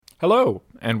Hello,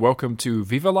 and welcome to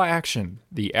Viva la Action,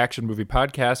 the action movie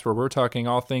podcast where we're talking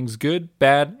all things good,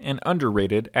 bad, and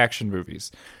underrated action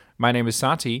movies. My name is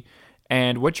Santi,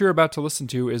 and what you're about to listen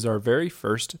to is our very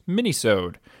first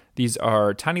MINISODE. These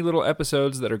are tiny little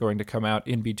episodes that are going to come out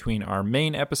in between our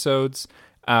main episodes.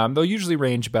 They'll usually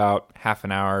range about half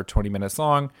an hour, 20 minutes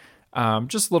long.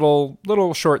 Just little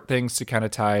short things to kind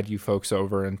of tide you folks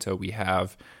over until we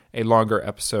have a longer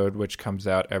episode, which comes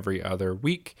out every other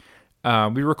week.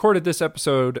 We recorded this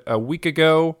episode a week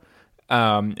ago,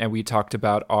 and we talked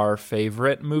about our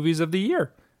favorite movies of the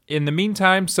year. In the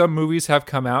meantime, some movies have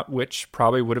come out which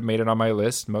probably would have made it on my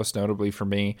list, most notably for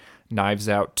me, Knives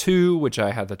Out 2, which I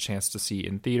had the chance to see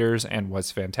in theaters and was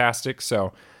fantastic.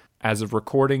 So as of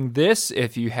recording this,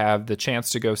 if you have the chance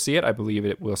to go see it, I believe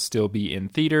it will still be in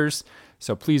theaters.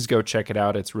 So please go check it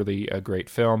out. It's really a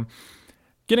great film.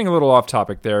 Getting a little off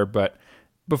topic there, but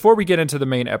before we get into the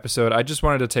main episode, I just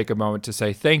wanted to take a moment to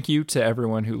say thank you to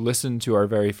everyone who listened to our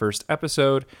very first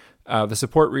episode. The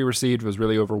support we received was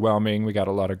really overwhelming. We got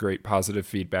a lot of great positive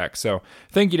feedback. So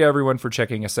thank you to everyone for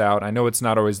checking us out. I know it's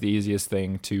not always the easiest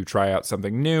thing to try out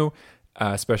something new,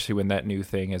 especially when that new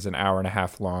thing is an hour and a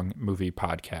half long movie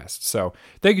podcast. So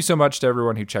thank you so much to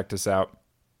everyone who checked us out.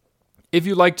 If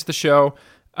you liked the show,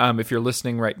 if you're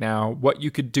listening right now, what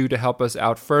you could do to help us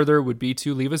out further would be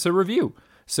to leave us a review.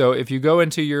 So if you go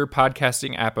into your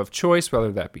podcasting app of choice,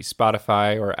 whether that be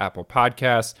Spotify or Apple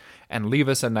Podcasts, and leave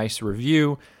us a nice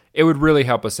review, it would really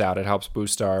help us out. It helps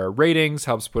boost our ratings,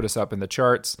 helps put us up in the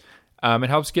charts. It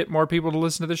helps get more people to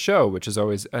listen to the show, which is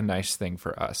always a nice thing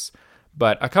for us.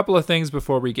 But a couple of things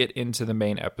before we get into the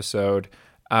main episode.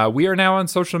 We are now on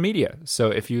social media. So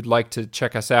if you'd like to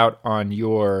check us out on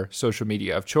your social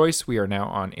media of choice, we are now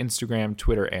on Instagram,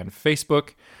 Twitter, and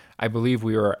Facebook. I believe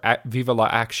we are at Viva La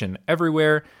Action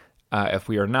everywhere. If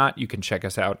we are not, you can check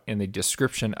us out in the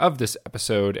description of this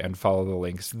episode and follow the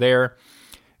links there.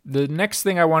 The next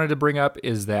thing I wanted to bring up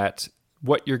is that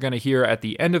what you're going to hear at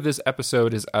the end of this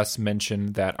episode is us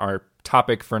mention that our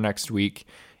topic for next week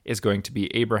is going to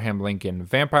be Abraham Lincoln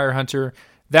Vampire Hunter.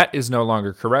 That is no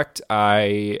longer correct.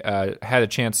 I had a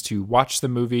chance to watch the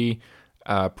movie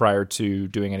prior to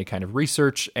doing any kind of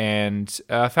research and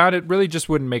found it really just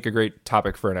wouldn't make a great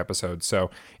topic for an episode. So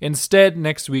instead,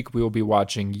 next week we will be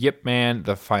watching Yip Man,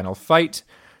 The Final Fight,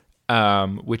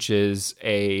 which is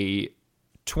a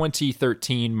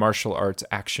 2013 martial arts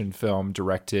action film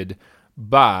directed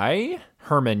by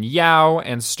Herman Yao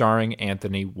and starring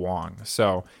Anthony Wong.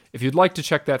 So if you'd like to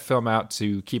check that film out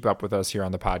to keep up with us here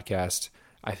on the podcast,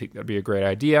 I think that'd be a great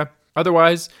idea.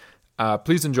 Otherwise,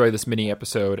 please enjoy this mini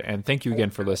episode, and thank you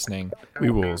again for listening. We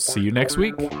will see you next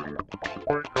week.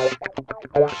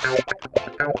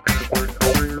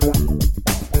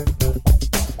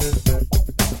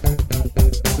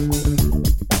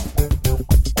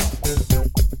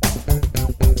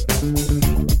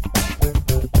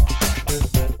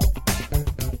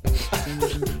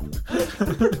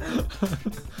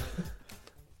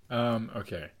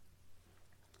 Okay.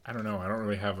 I don't know. I don't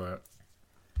really have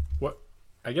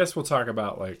I guess we'll talk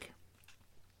about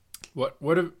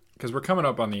because we're coming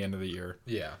up on the end of the year.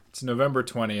 Yeah. It's November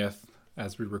 20th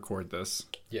as we record this.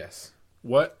 Yes.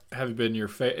 What have been your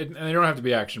favorite, and they don't have to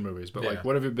be action movies, but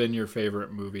what have been your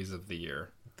favorite movies of the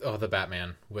year? Oh, The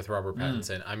Batman with Robert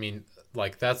Pattinson. I mean,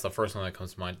 that's the first one that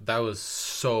comes to mind. That was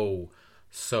so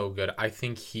good. I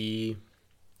think he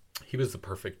was the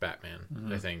perfect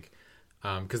Batman, I think.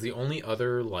 Because the only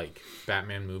other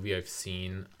Batman movie I've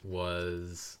seen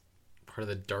was part of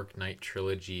the Dark Knight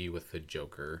trilogy with the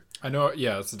Joker. I know,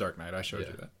 yeah, it's the Dark Knight. I showed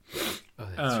you that. Oh,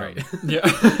 that's right.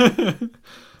 Yeah.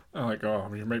 I'm like, oh,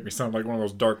 you make me sound like one of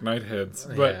those Dark Knight heads.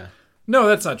 But no,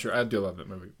 that's not true. I do love that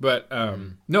movie. But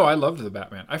no, I loved the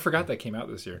Batman. I forgot that came out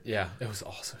this year. Yeah, it was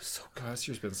also so good. God, this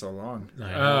year's been so long.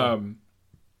 I know.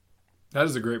 That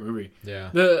is a great movie. Yeah.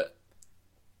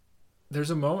 There's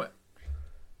a moment.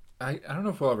 I don't know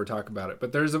if we'll ever talk about it,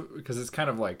 but because it's kind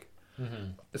of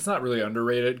it's not really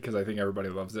underrated because I think everybody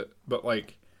loves it, but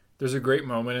there's a great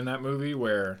moment in that movie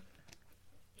where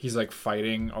he's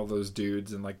fighting all those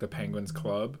dudes in the Penguins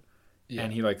Club,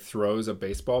 and he throws a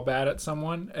baseball bat at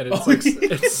someone, and it's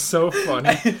it's so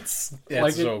funny. It's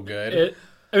so good.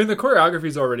 I mean, the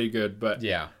choreography's already good, but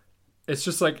yeah. It's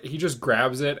just he just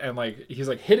grabs it and he's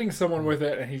hitting someone with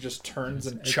it and he just turns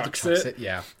and chucks it.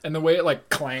 Yeah. And the way it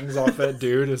clangs off that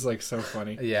dude is so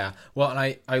funny. Yeah. Well, and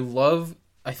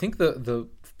I think the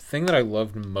thing that I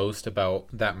loved most about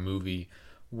that movie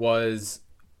was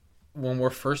when we're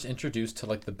first introduced to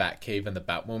the Batcave and the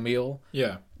Batmobile.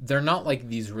 Yeah. They're not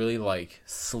these really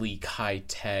sleek high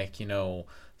tech,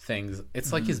 things.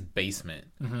 It's his basement.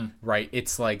 Mm-hmm. Right?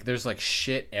 It's there's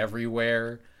shit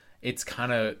everywhere. It's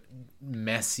kind of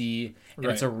messy, and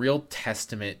it's a real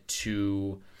testament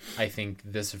to, I think,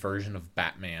 this version of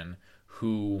Batman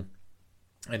and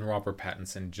Robert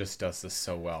Pattinson just does this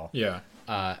so well. Yeah.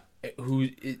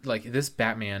 This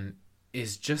Batman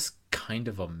is just kind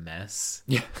of a mess.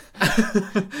 Yeah.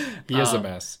 He is a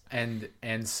mess. And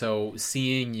so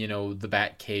seeing, the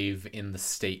Batcave in the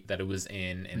state that it was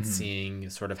in, and seeing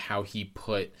sort of how he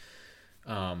put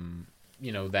that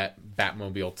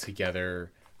Batmobile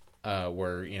together,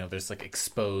 where there's like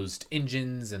exposed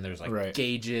engines and there's like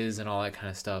gauges and all that kind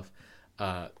of stuff.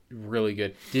 Really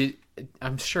good.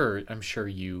 I'm sure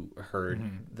you heard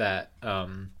that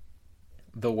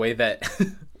the way that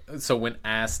so when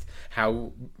asked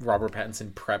how Robert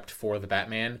Pattinson prepped for the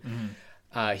Batman,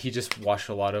 he just watched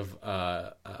a lot of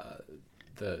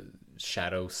the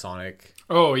Shadow Sonic.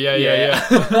 Oh yeah.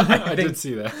 I did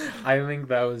see that. I think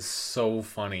that was so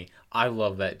funny. I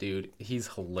love that dude. He's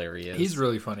hilarious. He's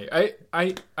really funny.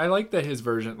 I like that his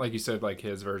version, like you said, like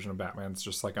his version of Batman's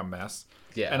just like a mess.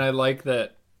 Yeah. And I like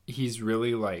that he's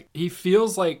really like, he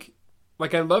feels like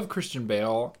I love Christian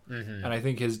Bale, and I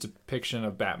think his depiction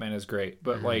of Batman is great.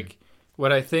 But like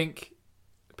what I think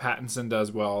Pattinson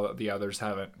does well that the others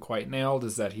haven't quite nailed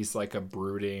is that he's like a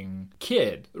brooding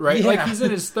kid, right? Yeah. Like he's in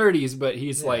his 30s, but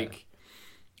he's like,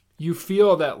 you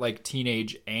feel that like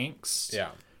teenage angst.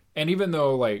 Yeah. And even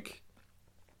though like,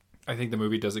 I think the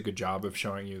movie does a good job of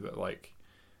showing you that like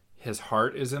his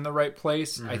heart is in the right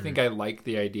place. I think I like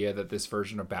the idea that this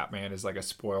version of Batman is like a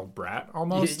spoiled brat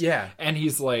almost. Yeah. And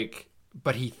he's like,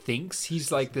 but he thinks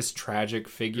he's like this tragic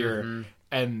figure.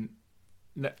 And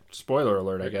spoiler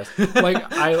alert, I guess.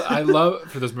 Like I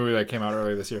love, for this movie that came out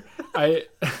earlier this year, I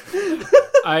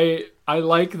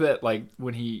like that like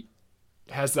when he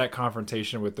has that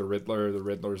confrontation with the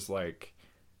Riddler's like,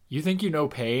 you think you know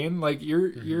pain? Like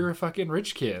you're a fucking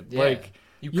rich kid. Yeah. Like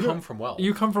you come from wealth.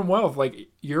 You come from wealth. Like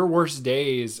your worst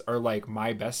days are like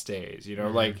my best days.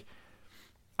 Like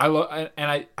I love,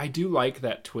 and I do like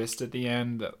that twist at the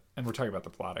end. And we're talking about the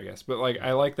plot, I guess, but like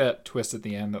I like that twist at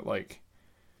the end that like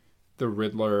the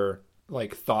Riddler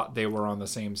like thought they were on the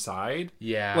same side.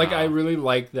 Yeah. Like I really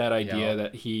like that idea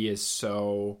that he is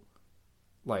so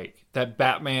like that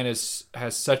Batman has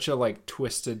such a like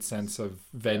twisted sense of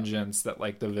vengeance that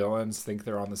like the villains think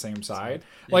they're on the same side.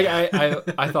 Like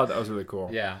I thought that was really cool.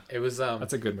 Yeah. It was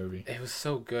that's a good movie. It was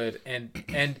so good.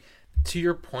 And to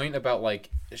your point about like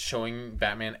showing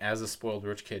Batman as a spoiled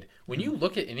rich kid, when you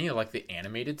look at any of like the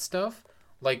animated stuff,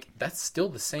 like that's still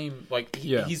the same. Like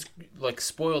he's like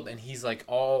spoiled, and he's like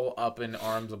all up in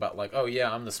arms about like, oh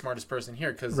yeah, I'm the smartest person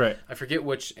here. Because I forget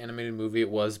which animated movie it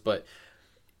was, but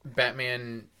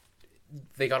Batman,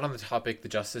 they got on the topic, the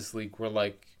Justice League were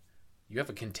like, you have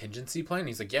a contingency plan?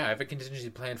 He's like, yeah, I have a contingency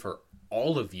plan for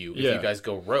all of you if you guys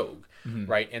go rogue,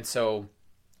 right? And so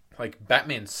like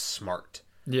Batman's smart.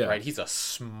 Yeah. Right? He's a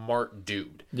smart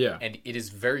dude. Yeah. And it is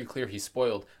very clear he's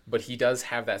spoiled, but he does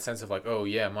have that sense of like, oh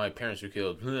yeah, my parents were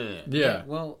killed. Yeah.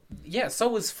 Well, yeah, so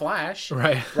was Flash.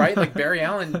 Right. Right? Like Barry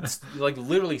Allen like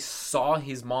literally saw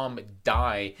his mom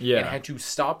die and had to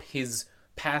stop his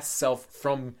past self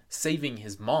from saving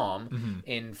his mom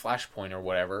in Flashpoint or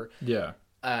whatever. Yeah.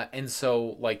 And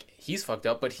so like he's fucked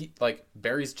up, but he like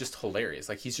Barry's just hilarious.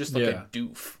 Like he's just like a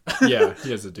doof. Yeah,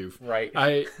 he is a doof. Right.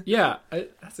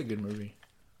 That's a good movie.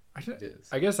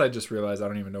 I guess I just realized I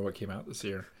don't even know what came out this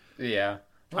year. Yeah.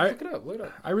 Well, look it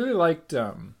up. I really liked did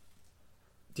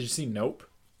you see Nope?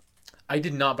 I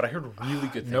did not, but I heard really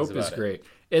good things Nope about it. Nope is great.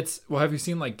 Have you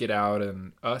seen like Get Out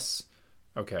and Us?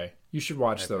 Okay. You should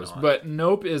watch those. Not. But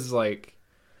Nope is like,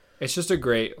 it's just a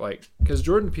great, like, because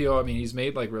Jordan Peele, I mean, he's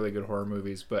made like really good horror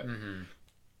movies, but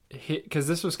because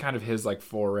this was kind of his like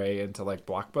foray into like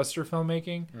blockbuster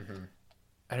filmmaking.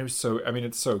 And it was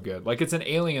it's so good. Like it's an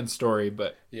alien story,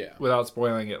 but without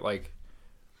spoiling it, like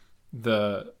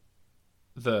the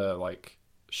like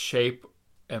shape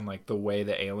and like the way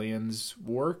the aliens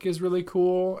work is really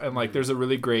cool. And like there's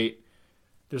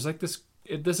like this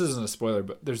isn't a spoiler,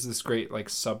 but there's this great like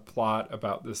subplot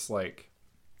about this like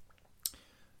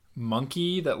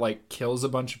monkey that like kills a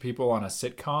bunch of people on a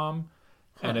sitcom.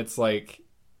 And it's like,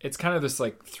 it's kind of this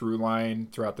like through line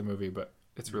throughout the movie, but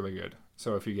it's really good.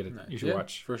 So if you get it, you should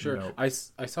watch. For sure. Nope. I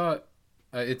saw,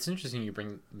 it's interesting you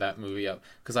bring that movie up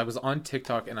because I was on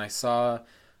TikTok and I saw,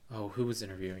 who was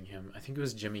interviewing him? I think it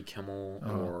was Jimmy Kimmel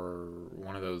or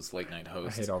one of those late night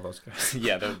hosts. I hate all those guys.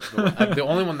 Yeah. The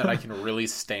only one that I can really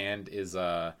stand is, take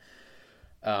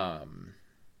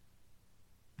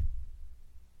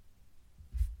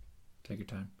your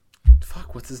time.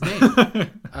 fuck, what's his name?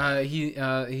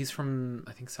 He's from,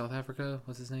 I think, South Africa.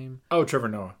 What's his name? Oh, Trevor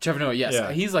Noah. Trevor Noah. Yes,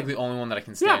 Yeah. he's like the only one that I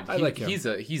can stand. Yeah, I like him. He's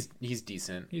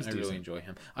decent. I decent. really enjoy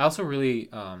him. I also really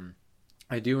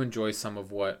I do enjoy some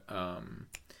of what I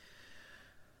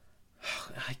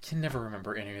can never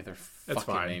remember any of their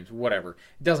fucking names. Whatever,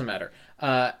 it doesn't matter.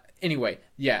 Anyway,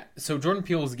 yeah. So Jordan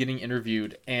Peele was getting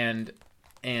interviewed, and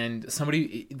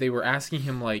they were asking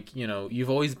him, like, you know, you've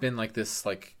always been like this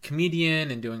like comedian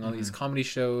and doing all these comedy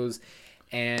shows,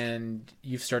 and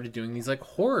you've started doing these like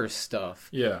horror stuff.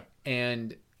 Yeah.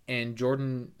 And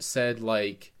Jordan said,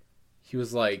 like, he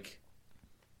was like,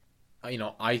 you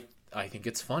know, I think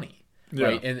it's funny. Yeah.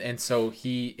 Right. And so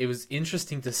it was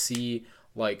interesting to see,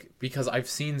 like, because I've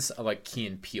seen like Key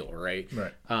and Peele, right?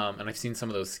 Right. And I've seen some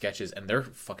of those sketches, and they're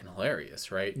fucking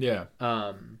hilarious, right? Yeah.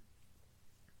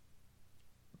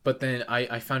 But then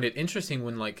I found it interesting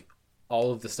when, like,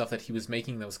 all of the stuff that he was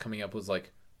making that was coming up was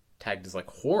like tagged as like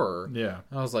horror. Yeah.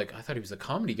 And I was like, I thought he was a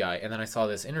comedy guy, and then I saw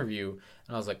this interview,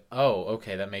 and I was like, oh,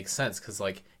 okay, that makes sense, because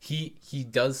like he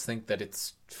does think that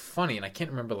it's funny, and I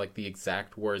can't remember like the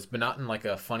exact words, but not in like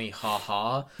a funny ha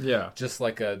ha. Yeah. Just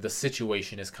like the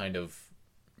situation is kind of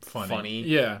funny.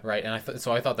 Yeah. Right. And I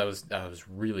thought that was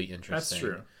really interesting. That's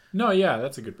true. No, yeah,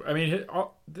 that's a good. I mean,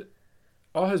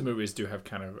 all his movies do have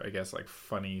kind of, I guess, like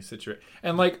funny situation,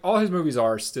 and like all his movies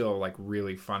are still like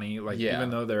really funny, like even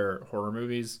though they're horror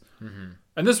movies. Mm-hmm.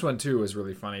 And this one too was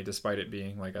really funny, despite it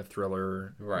being like a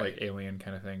thriller, like alien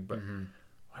kind of thing. But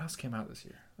what else came out this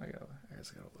year? I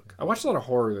guess I gotta look. I watched a lot of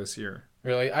horror this year.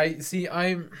 Really, I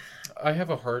have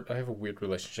a weird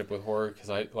relationship with horror, because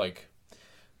I like,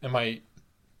 and my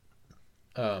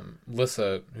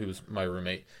Lissa, who's my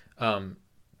roommate,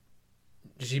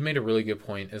 she made a really good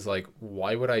point, is like,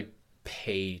 why would I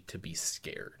pay to be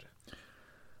scared?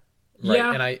 Right?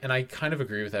 Yeah. And I kind of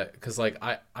agree with that, because like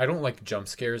I don't like jump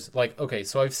scares. Like, okay,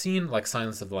 so I've seen like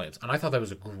Silence of the Lambs, and I thought that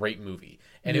was a great movie,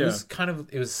 and it was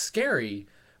scary,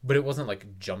 but it wasn't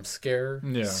like jump scare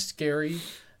scary.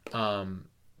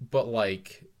 But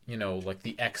like, you know, like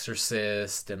The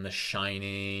Exorcist and The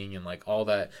Shining and like all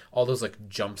those like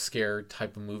jump scare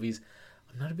type of movies,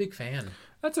 I'm not a big fan.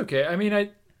 That's okay. I mean,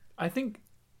 I think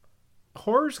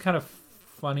horror's kind of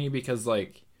funny because,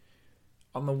 like,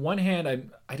 on the one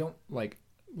hand, I don't like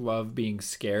love being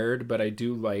scared, but I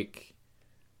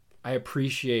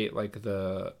appreciate like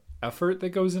the effort that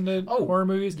goes into horror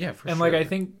movies. Yeah, for and sure. like I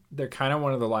think they're kind of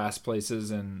one of the last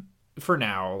places for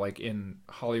now, like in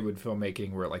Hollywood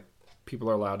filmmaking, where like people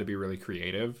are allowed to be really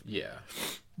creative. Yeah.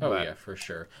 Yeah, for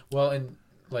sure. Well, and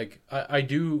like I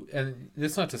do, and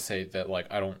it's not to say that like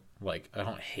I don't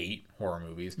hate horror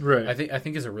movies. Right. I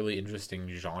think it's a really interesting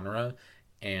genre,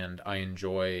 and I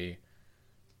enjoy,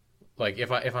 like,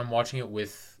 if I'm watching it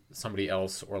with somebody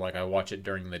else, or like I watch it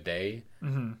during the day,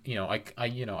 you know,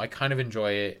 I kind of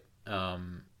enjoy it.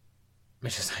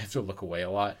 It's just I have to look away a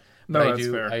lot. But No, that's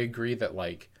fair. I agree that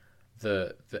like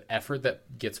the effort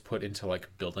that gets put into like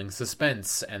building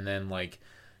suspense, and then like,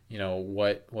 you know,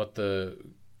 what the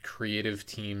creative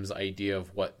team's idea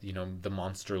of what, you know, the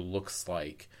monster looks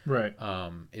like, right,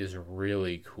 is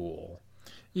really cool.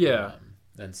 Yeah.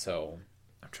 And so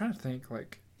I'm trying to think,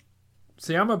 like,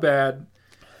 see, I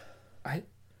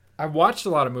watched a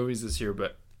lot of movies this year,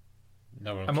 but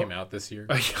none of them came out this year.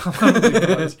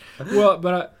 Well,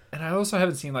 but I also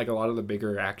haven't seen like a lot of the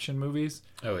bigger action movies.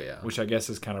 Oh yeah, which I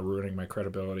guess is kind of ruining my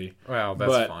credibility. Well,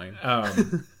 that's fine.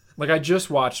 Like I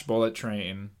just watched Bullet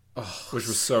Train, which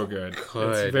was so good.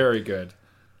 It's very good.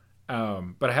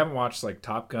 But I haven't watched like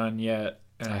Top Gun yet,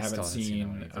 and I haven't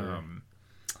seen what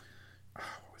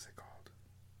was it called?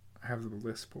 I have the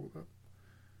list pulled up.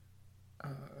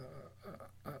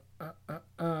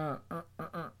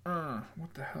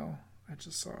 What the hell? I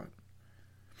just saw it.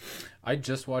 I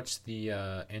just watched the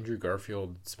Andrew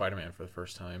Garfield Spider-Man for the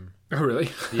first time. Oh,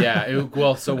 really? Yeah.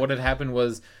 Well, so what had happened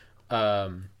was,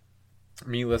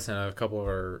 me, Lisa, and a couple of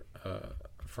our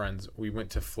friends, we went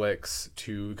to Flicks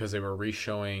because they were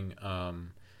re-showing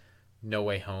No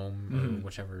Way Home,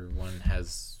 whichever one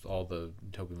has all the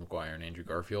Tobey Maguire and Andrew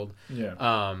Garfield.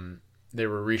 Yeah. They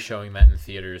were re-showing that in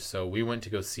theaters, so we went to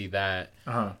go see that.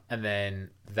 And then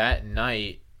that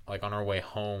night, like on our way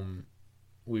home,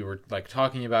 we were like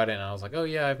talking about it, and I was like, "Oh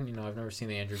yeah, I've never seen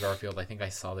the Andrew Garfield. I think I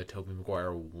saw the Tobey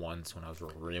Maguire once when I was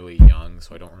really young,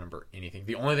 so I don't remember anything.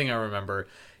 The only thing I remember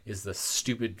is the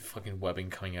stupid fucking webbing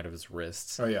coming out of his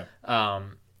wrists. Oh yeah.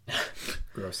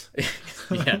 Gross.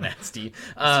 Yeah, nasty.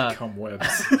 Cum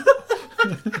webs.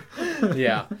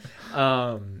 Yeah.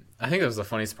 I think that was the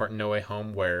funniest part in No Way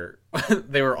Home, where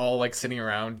they were all like sitting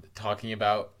around talking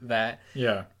about that.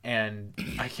 Yeah. And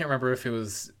I can't remember if it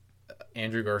was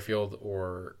Andrew Garfield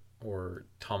or or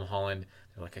Tom Holland,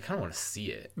 they're like, I kind of want to see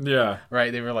it. Yeah.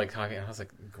 Right? They were like talking, and I was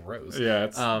like, gross. Yeah.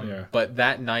 Yeah. But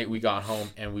that night we got home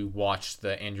and we watched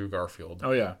the Andrew Garfield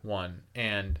one,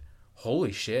 and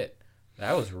holy shit,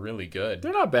 that was really good.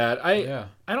 They're not bad. I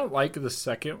don't like the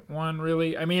second one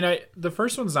really. I mean, the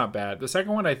first one's not bad. The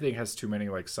second one I think has too many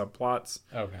like subplots.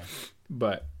 Okay.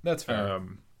 But that's fair.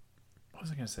 What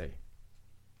was I gonna say?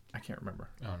 I can't remember.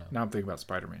 Oh no. Now I'm thinking about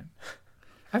Spider-Man.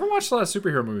 I haven't watched a lot of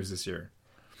superhero movies this year.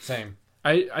 Same.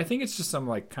 I think it's just I'm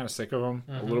like kind of sick of them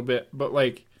a little bit, but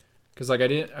like, cause like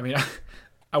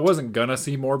I wasn't gonna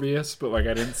see Morbius, but like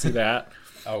I didn't see that.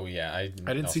 Oh yeah, I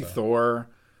didn't see Thor.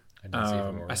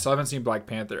 I still haven't seen Black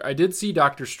Panther. I did see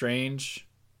Doctor Strange,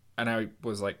 and I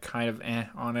was like kind of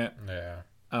on it.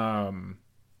 Yeah.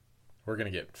 We're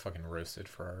gonna get fucking roasted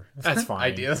for our that's fine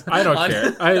ideas. I don't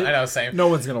care. I know, same. No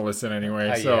one's gonna listen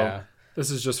anyway. So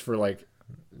this is just for like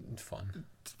fun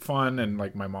and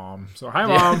like my mom. So hi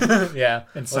mom. Yeah.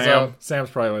 And Sam.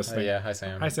 Sam's probably listening. Yeah. Hi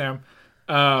Sam. Hi Sam.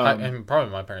 And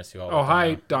probably my parents too. Oh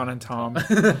hi Don and Tom.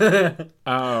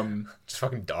 Just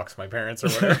fucking dox my parents or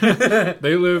whatever.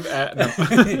 They live at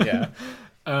yeah.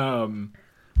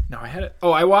 No, I had it.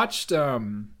 Oh, I watched.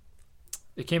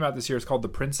 It came out this year. It's called The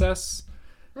Princess.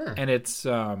 And it's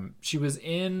she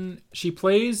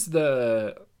plays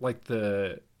the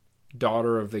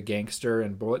daughter of the gangster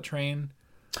in Bullet Train.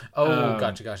 Oh,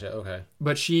 gotcha. Okay.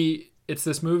 But it's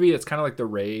this movie. It's kind of like The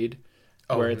Raid,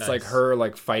 where it's like her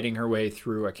like fighting her way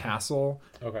through a castle.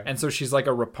 Okay. And so she's like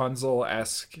a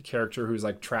Rapunzel-esque character who's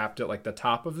like trapped at like the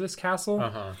top of this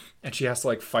castle, and she has to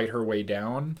like fight her way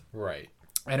down. Right.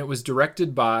 And it was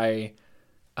directed by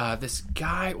this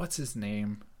guy. What's his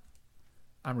name?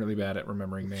 I'm really bad at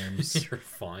remembering names. You're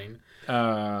fine.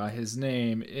 His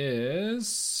name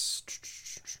is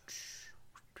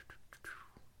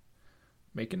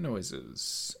making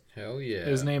noises. Hell yeah.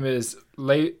 His name is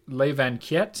Le Van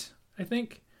Kiet, I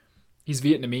think. He's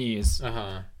Vietnamese.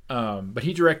 But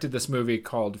he directed this movie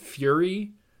called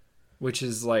Fury, which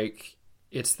is like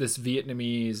it's this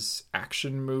Vietnamese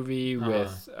action movie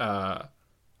with I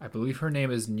believe her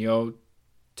name is Ngo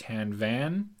Tan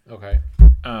Van. Okay.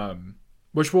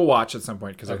 Which we'll watch at some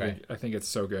point because I think it's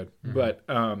so good. But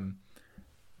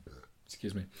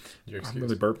excuse me, I'm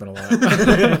really burping a lot.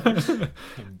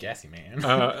 I'm gassy, man.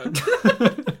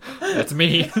 That's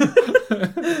me.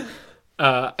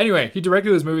 Anyway, he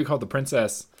directed this movie called The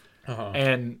Princess,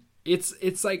 and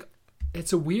it's like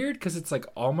it's a weird because it's like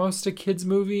almost a kids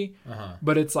movie,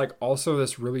 but it's like also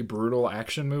this really brutal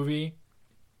action movie.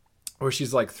 Where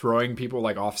she's like throwing people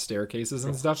like off staircases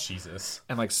and stuff. Jesus.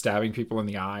 And like stabbing people in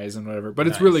the eyes and whatever. But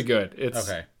it's really good.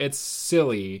 It's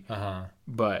silly,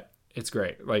 but it's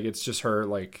great. Like it's just her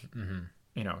like,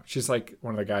 you know, she's like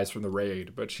one of the guys from The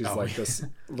Raid, but she's like this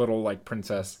little like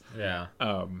princess. Yeah.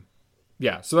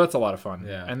 Yeah. So that's a lot of fun.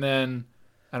 Yeah. And then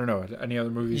I don't know any other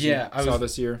movies you saw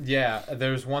this year. Yeah,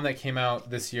 there's one that came out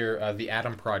this year, The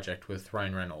Atom Project with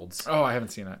Ryan Reynolds. Oh, I haven't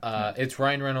seen it. It's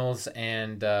Ryan Reynolds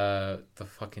and the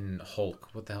fucking Hulk.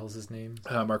 What the hell is his name?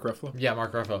 Mark Ruffalo. Yeah,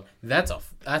 Mark Ruffalo.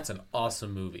 That's an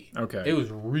awesome movie. Okay. It was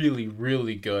really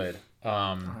really good.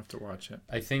 I'll have to watch it.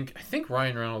 I think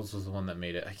Ryan Reynolds was the one that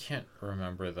made it. I can't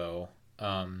remember though.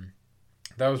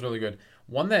 That was really good.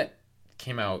 One that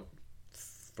came out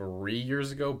 3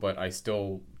 years ago, but I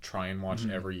still try and watch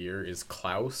every year is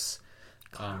Klaus.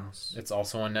 It's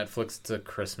also on Netflix. It's a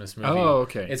Christmas movie. Oh,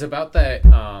 okay. It's about that.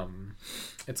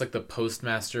 It's like the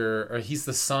postmaster, or he's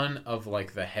the son of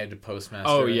like the head postmaster.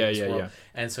 Oh yeah.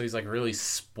 And so he's like really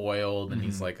spoiled, and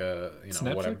he's like It's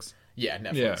Netflix? whatever. Yeah,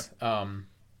 Netflix. Yeah.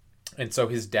 And so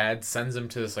his dad sends him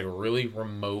to this like really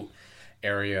remote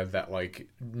area that like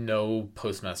no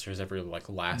postmaster has ever like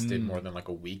lasted more than like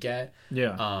a week at.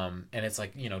 Yeah. And it's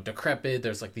like, decrepit.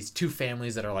 There's like these two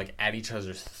families that are like at each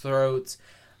other's throats.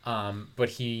 But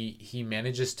he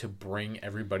manages to bring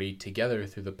everybody together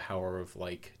through the power of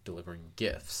like delivering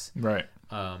gifts. Right.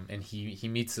 And he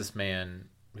meets this man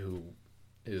who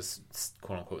is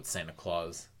quote unquote Santa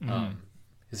Claus.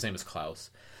 His name is Klaus.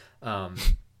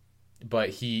 But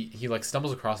he like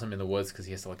stumbles across him in the woods because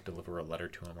he has to like deliver a letter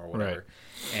to him or whatever.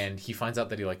 Right. And he finds out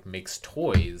that he like makes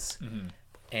toys.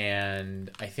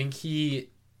 And I think he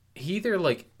either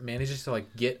like manages to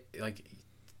like get like,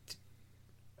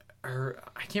 or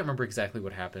I can't remember exactly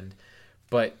what happened,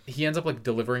 but he ends up like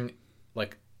delivering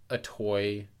like a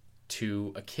toy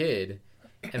to a kid,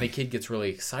 and the kid gets really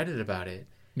excited about it.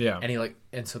 Yeah.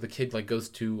 And so the kid like goes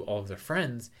to all of their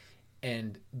friends,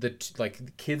 and the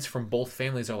kids from both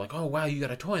families are like, "Oh wow, you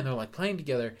got a toy!" And they're like playing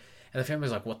together, and the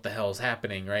family's like, "What the hell is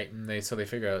happening?" Right? And they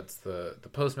figure out it's the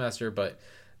postmaster, but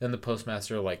then the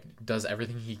postmaster like does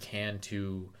everything he can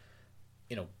to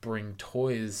bring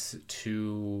toys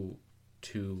to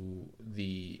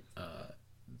the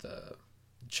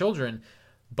children,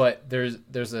 but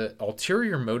there's a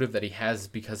ulterior motive that he has,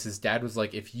 because his dad was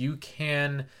like, if you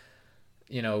can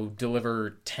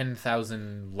deliver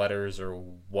 10,000 letters or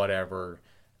whatever,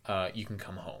 you can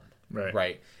come home,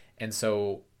 right? And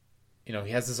so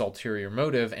he has this ulterior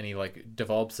motive, and he like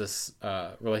develops this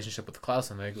relationship with Klaus,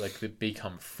 and they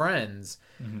become friends.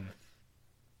 Mm-hmm.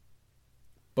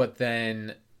 But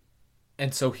then,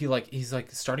 and so he's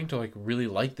like starting to like really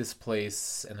like this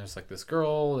place, and there's like this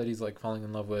girl that he's like falling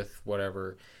in love with,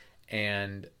 whatever.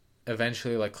 And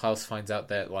eventually, like, Klaus finds out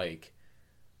that like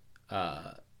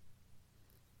that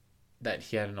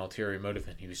he had an ulterior motive,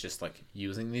 and he was just like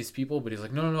using these people. But he's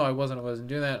like, no, I wasn't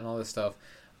doing that, and all this stuff.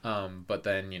 But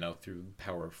then, through the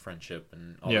power of friendship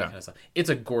and all that kind of stuff. It's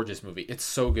a gorgeous movie. It's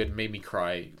so good. Made me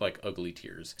cry like ugly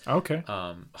tears. Okay.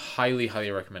 Highly,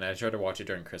 highly recommend it. I tried to watch it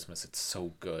during Christmas. It's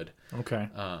so good. Okay.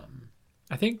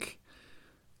 I think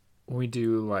we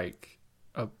do like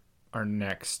our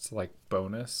next like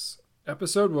bonus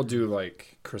episode, we'll do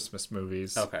like Christmas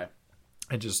movies. Okay.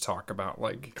 And just talk about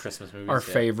like Christmas movies. Our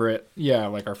favorite,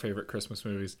 like our favorite Christmas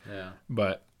movies. Yeah.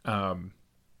 But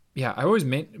yeah, I always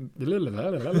meant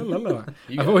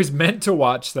I've always meant to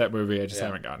watch that movie. I just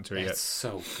haven't gotten to it yet. It's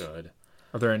so good.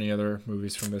 Are there any other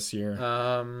movies from this year?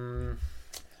 I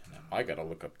gotta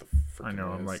look up the. I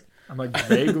know. List. I'm like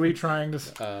vaguely trying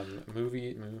to.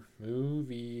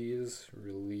 Movies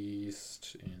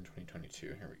released in 2022.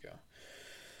 Here we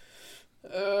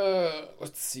go.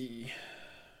 Let's see.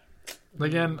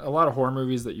 Again, a lot of horror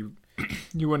movies that you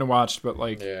wouldn't have watched, but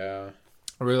like, I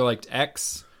really liked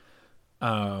X.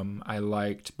 I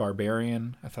liked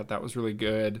Barbarian. I thought that was really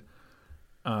good.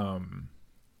 I'm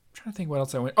trying to think what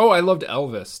else I went. Oh, I loved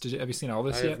Elvis. Have you seen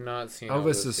Elvis yet? I have not seen Elvis.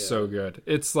 Elvis is so good.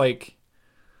 It's like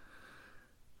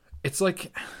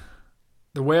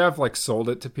the way I've like sold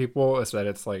it to people is that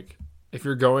it's like, if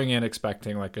you're going in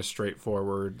expecting like a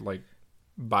straightforward like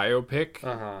biopic,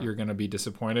 you're gonna be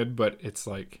disappointed. But it's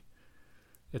like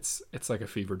it's like a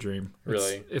fever dream.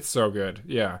 Really, it's so good.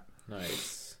 Yeah.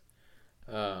 Nice.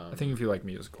 I think if you like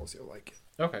musicals, you'll like it.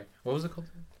 Okay. What was it called?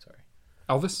 Sorry.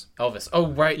 Elvis. Oh,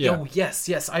 right. Yeah. Oh, yes.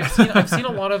 I've seen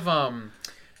a lot of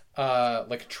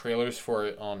like trailers for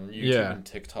it on YouTube and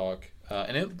TikTok.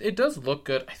 And it does look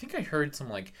good. I think I heard some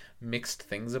like mixed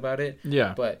things about it.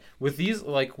 Yeah. But with these,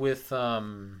 like with what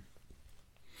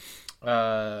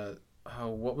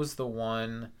was the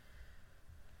one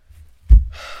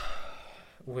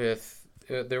with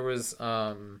there was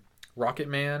Rocket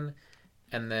Man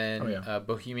and then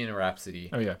Bohemian Rhapsody.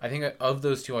 Oh yeah. I think of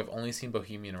those two, I've only seen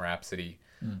Bohemian Rhapsody.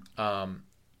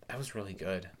 That was really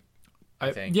good.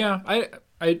 I think. Yeah, I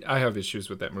have issues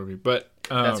with that movie, but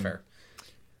that's fair.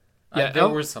 Yeah, there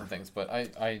were some things, but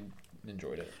I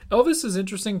enjoyed it. Elvis is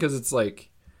interesting because it's like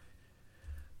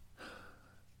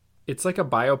a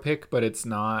biopic, but it's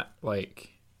not like,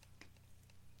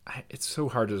 it's so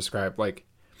hard to describe. Like,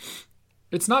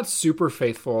 it's not super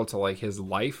faithful to like his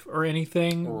life or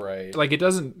anything. Right. Like, it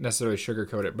doesn't necessarily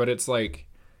sugarcoat it, but it's like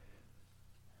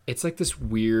this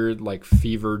weird like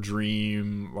fever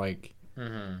dream, like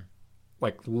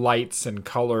like lights and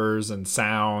colors and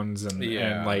sounds and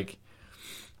like,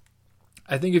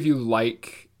 I think if you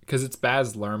like, because it's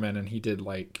Baz Luhrmann and he did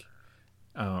like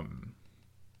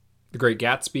The Great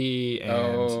Gatsby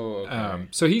and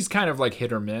so he's kind of like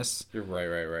hit or miss. You're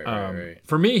right.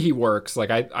 For me, he works.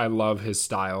 Like I love his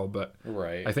style, but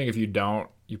right. I think if you don't,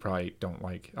 you probably don't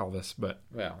like Elvis. But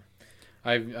well,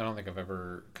 I don't think I've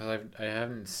ever, because I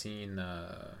haven't seen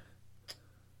that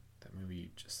movie you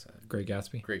just said. Great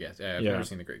Gatsby. Yeah, I've never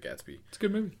seen The Great Gatsby. It's a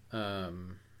good movie.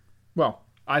 Well,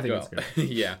 I think it's good.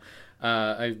 Yeah.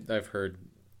 I've heard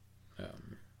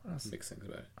mixed things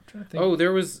about it. I'm trying to think. Oh,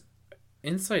 there was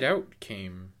Inside Out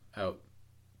came out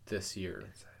this year.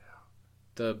 Inside Out.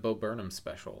 The Bo Burnham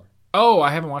special. Oh,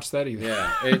 I haven't watched that either.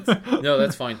 Yeah, no,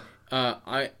 that's fine.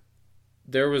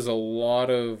 There was a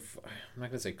lot of, I'm not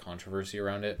gonna say controversy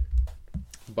around it,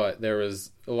 but there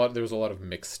was a lot of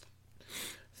mixed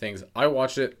things. I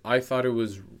watched it. I thought it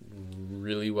was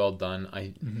really well done.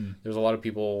 There's a lot of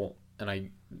people, and I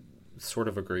sort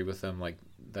of agree with them, like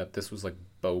that this was like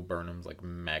Bo Burnham's like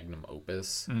magnum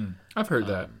opus. I've heard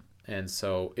that. And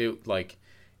so it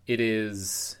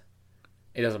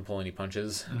doesn't pull any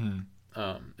punches.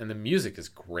 And the music is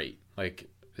great. Like,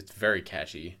 it's very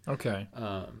catchy. Okay.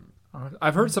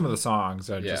 I've heard some of the songs.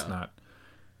 I'm just not.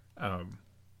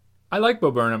 I like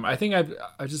Bo Burnham. I think I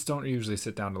just don't usually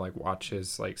sit down to like watch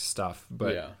his like stuff.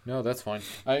 But yeah, no, that's fine.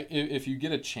 If you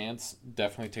get a chance,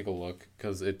 definitely take a look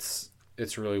because it's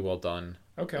really well done.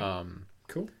 Okay.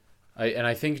 Cool.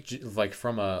 I think like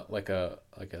from a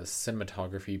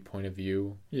cinematography point of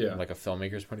view, like a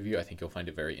filmmaker's point of view, I think you'll find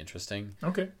it very interesting.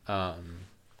 Okay.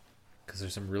 Because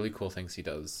there's some really cool things he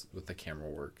does with the camera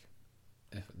work,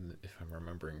 if I'm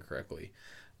remembering correctly.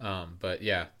 But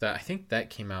yeah, I think that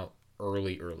came out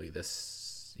early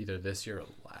either this year or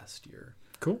last year.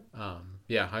 Cool.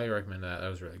 Yeah, highly recommend that. That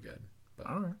was really good. But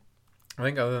all right. I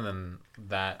think other than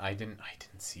that, I didn't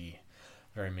see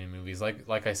very many movies.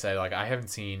 Like I said, like I haven't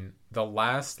seen the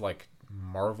last like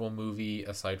Marvel movie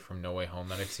aside from No Way Home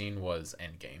that I've seen was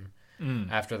Endgame.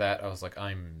 After that, I was like,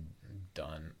 I'm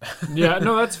done. Yeah,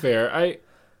 no, that's fair.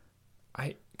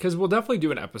 I because we'll definitely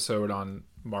do an episode on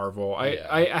Marvel.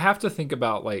 I have to think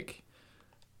about like,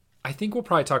 I think we'll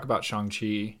probably talk about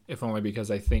Shang-Chi, if only because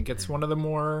I think it's one of the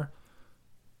more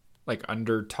like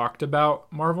under talked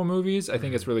about Marvel movies. I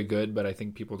think it's really good, but I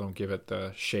think people don't give it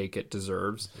the shake it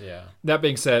deserves. Yeah. That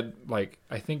being said, like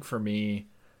I think for me,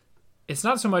 it's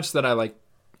not so much that I like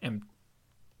am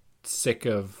sick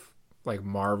of like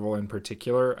Marvel in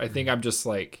particular. I think I'm just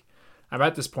like, I'm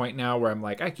at this point now where I'm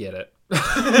like, I get it.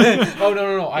 Oh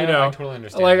no! I totally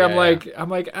understand. Like I'm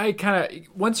like I kind of,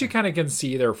 once you kind of can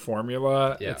see their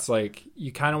formula, it's like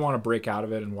you kind of want to break out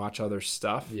of it and watch other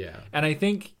stuff. Yeah. And I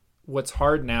think what's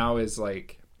hard now is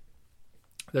like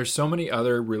there's so many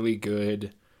other really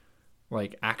good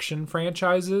like action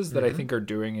franchises that I think are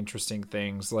doing interesting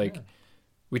things. Like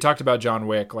we talked about John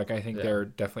Wick, like I think they're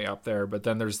definitely up there, but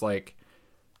then there's like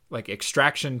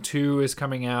Extraction 2 is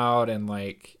coming out, and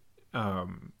like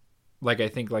I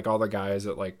think like all the guys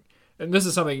that like, and this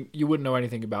is something you wouldn't know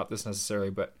anything about this necessarily,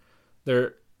 but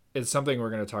there is something we're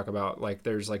going to talk about. Like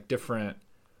there's like different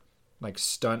like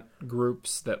stunt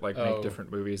groups that like make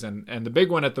different movies, and the big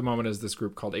one at the moment is this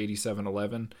group called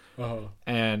 8711.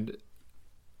 And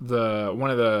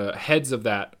one of the heads of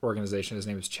that organization, his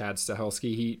name is Chad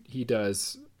Stahelski. He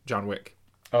does John Wick.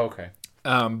 Okay.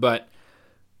 But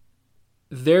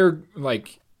they're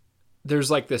like,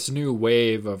 there's like this new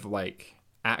wave of like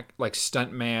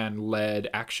stuntman led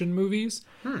action movies.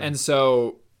 And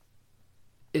so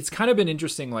it's kind of been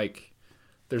interesting. Like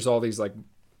there's all these like,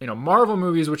 you know, Marvel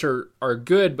movies, which are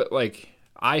good, but like,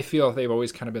 I feel they've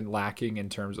always kind of been lacking in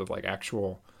terms of like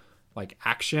actual like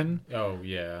action. Oh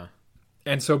yeah.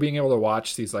 And so being able to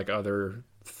watch these like other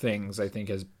things, I think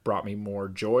has brought me more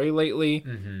joy lately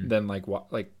than like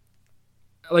what, like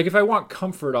if I want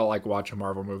comfort, I'll like watch a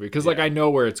Marvel movie. Cause like I know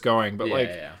where it's going, but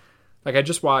like I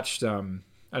just watched,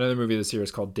 another movie this year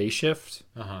is called Day Shift,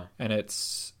 and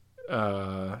it's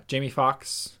Jamie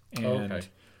Foxx and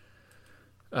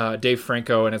Dave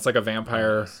Franco, and it's like a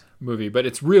vampire movie, but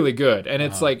it's really good. And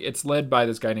it's like it's led by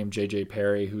this guy named J.J.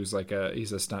 Perry, who's like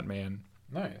he's a stuntman,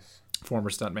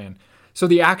 former stuntman. So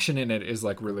the action in it is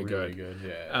like really good.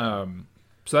 Yeah.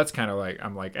 So that's kind of like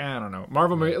I'm like I don't know,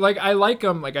 Marvel movie. Like I like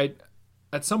them. Like I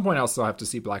at some point I'll still have to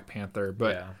see Black Panther,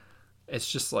 but it's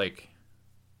just like.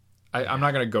 I'm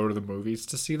not going to go to the movies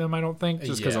to see them, I don't think,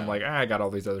 just because I'm like, I got all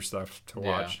these other stuff to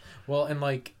watch. Well, and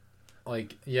I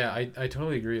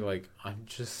totally agree. Like, I'm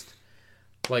just,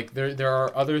 like, there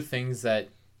are other things that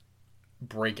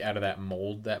break out of that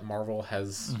mold that Marvel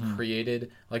has created,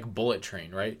 like Bullet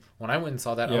Train, right? When I went and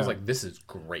saw that, I was like, this is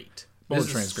great. Bullet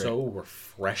Train's great. So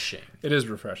refreshing. It is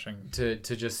refreshing. To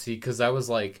just see, because I was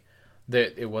like,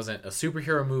 that it wasn't a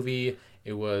superhero movie.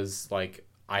 It was like,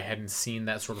 I hadn't seen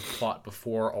that sort of plot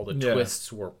before. All the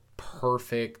twists were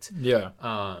perfect. Yeah.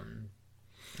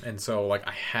 And so like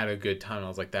I had a good time. I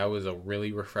was like, that was a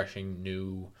really refreshing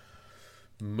new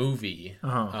movie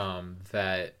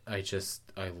that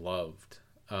I loved.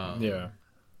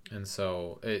 And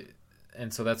so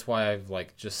that's why I've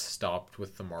like just stopped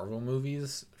with the Marvel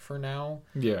movies for now.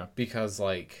 Yeah. Because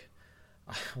like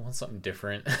I want something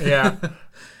different. Yeah.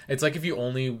 It's like if you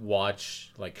only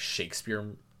watch like Shakespeare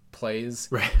plays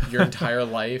your entire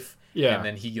life, and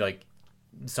then he like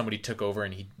somebody took over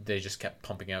and they just kept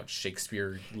pumping out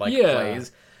Shakespeare like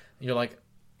plays. You're like,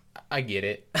 I get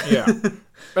it.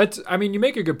 But I mean, you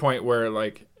make a good point where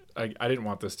like I didn't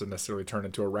want this to necessarily turn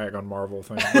into a rag on Marvel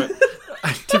thing, but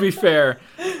to be fair,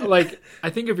 like I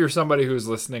think if you're somebody who's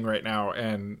listening right now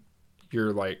and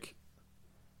you're like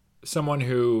someone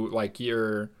who like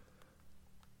your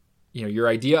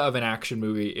idea of an action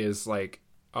movie is like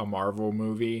a Marvel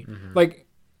movie, like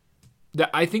that,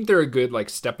 I think they're a good like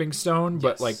stepping stone,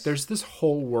 but like there's this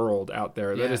whole world out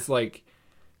there that is like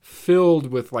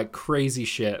filled with like crazy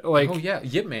shit. Like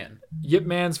Yip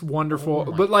Man's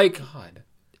wonderful, but like God.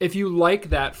 If you like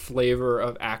that flavor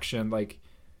of action, like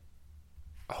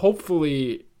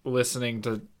hopefully listening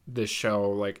to this show,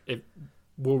 like it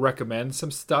will recommend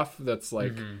some stuff that's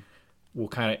like will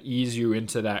kind of ease you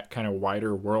into that kind of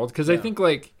wider world, because I think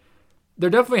like they're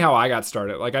definitely how I got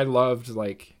started. Like, I loved,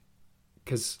 like,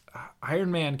 because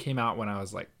Iron Man came out when I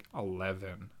was like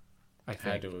 11, I think.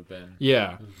 Had to have been.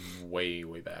 Yeah. Way,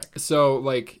 way back. So,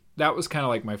 like, that was kind of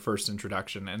like my first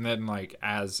introduction. And then, like,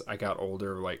 as I got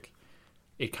older, like,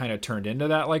 it kind of turned into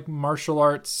that, like, martial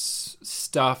arts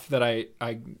stuff that I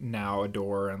now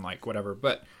adore and, like, whatever.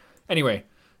 But anyway,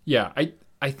 yeah,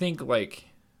 I think, like,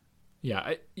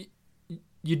 yeah,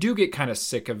 you do get kind of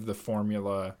sick of the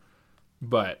formula,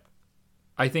 but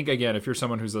I think, again, if you're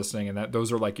someone who's listening and that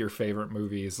those are, like, your favorite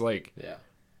movies, like... Yeah.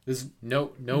 There's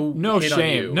no hate shame. on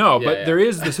you. No, but there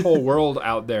is this whole world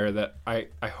out there that I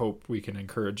hope we can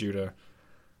encourage you to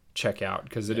check out,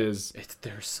 because it is...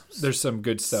 There's some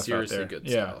good stuff out there. Seriously good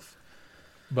stuff.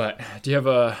 But do you have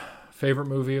a favorite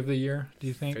movie of the year, do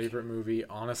you think? Favorite movie?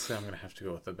 Honestly, I'm going to have to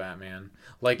go with The Batman.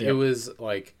 Like, It was,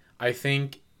 like... I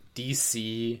think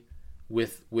DC,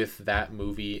 with that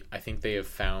movie, I think they have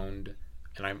found...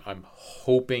 And I'm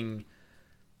hoping...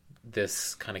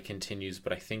 this kind of continues,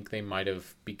 but I think they might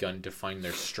have begun to find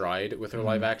their stride with their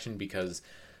live action, because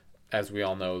as we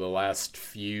all know, the last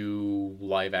few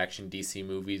live action DC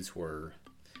movies were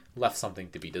left something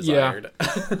to be desired.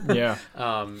 Yeah.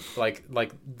 Like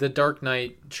the Dark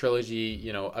Knight trilogy,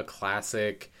 you know, a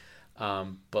classic,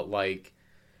 but like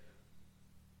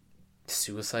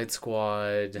Suicide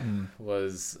Squad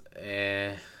was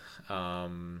I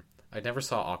never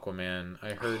saw Aquaman.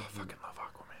 I heard I fucking love Aquaman.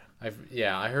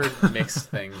 I heard mixed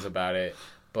things about it,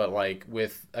 but like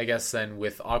with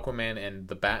Aquaman and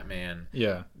the Batman,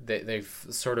 yeah, they've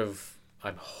sort of,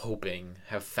 I'm hoping,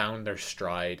 have found their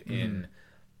stride in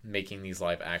making these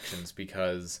live actions,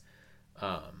 because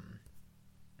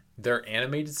their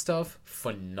animated stuff,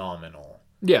 phenomenal.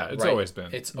 Yeah, it's always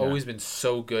been. It's always been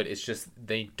so good. It's just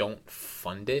they don't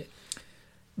fund it.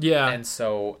 Yeah, and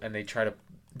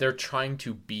they're trying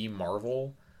to be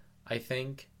Marvel, I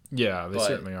think. Yeah, they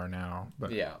certainly are now.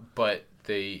 But yeah, but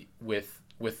they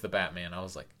with the Batman, I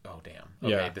was like, oh damn,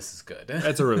 okay, this is good.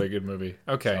 That's a really good movie.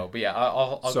 Okay, so, but yeah,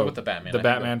 I'll go with the Batman. The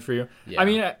Batman for you. Yeah. I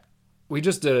mean, we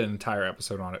just did an entire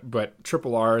episode on it, but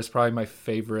Triple R is probably my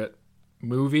favorite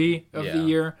movie of the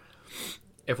year.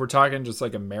 If we're talking just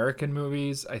like American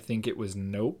movies, I think it was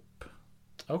Nope.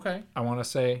 Okay, I want to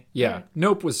say, yeah,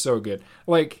 Nope was so good.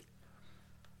 Like,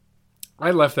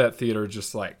 I left that theater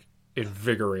just like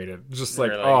invigorated, just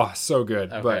like, really? Oh, so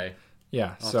good. Okay. But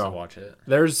yeah, I'll have to watch it.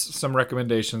 There's some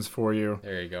recommendations for you.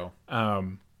 There you go.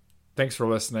 Thanks for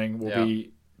listening. We'll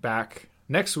be back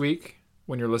next week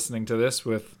when you're listening to this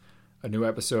with a new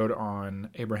episode on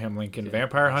Abraham Lincoln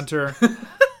Vampire Hunter.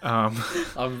 I'm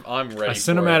ready. A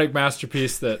cinematic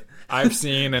masterpiece that I've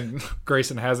seen and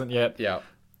Grayson hasn't yet. Yeah.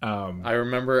 I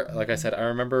remember, like I said,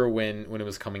 when it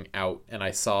was coming out, and I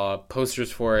saw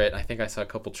posters for it. I think I saw a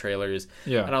couple trailers.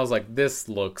 Yeah. And I was like, this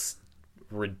looks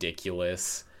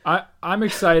ridiculous. I'm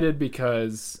excited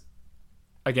because,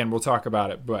 again, we'll talk about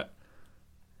it, but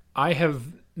I have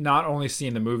not only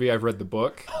seen the movie, I've read the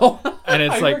book. And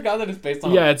it's I forgot that it's based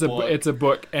on a book. It's a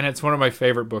book, and it's one of my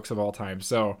favorite books of all time.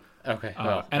 So, okay.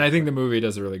 And I think the movie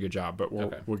does a really good job, but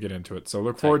we'll get into it. So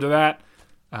look forward to that.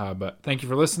 But thank you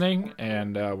for listening,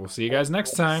 and we'll see you guys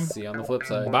next time. See you on the flip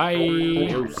side. Bye.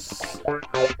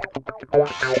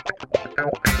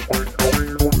 Adios.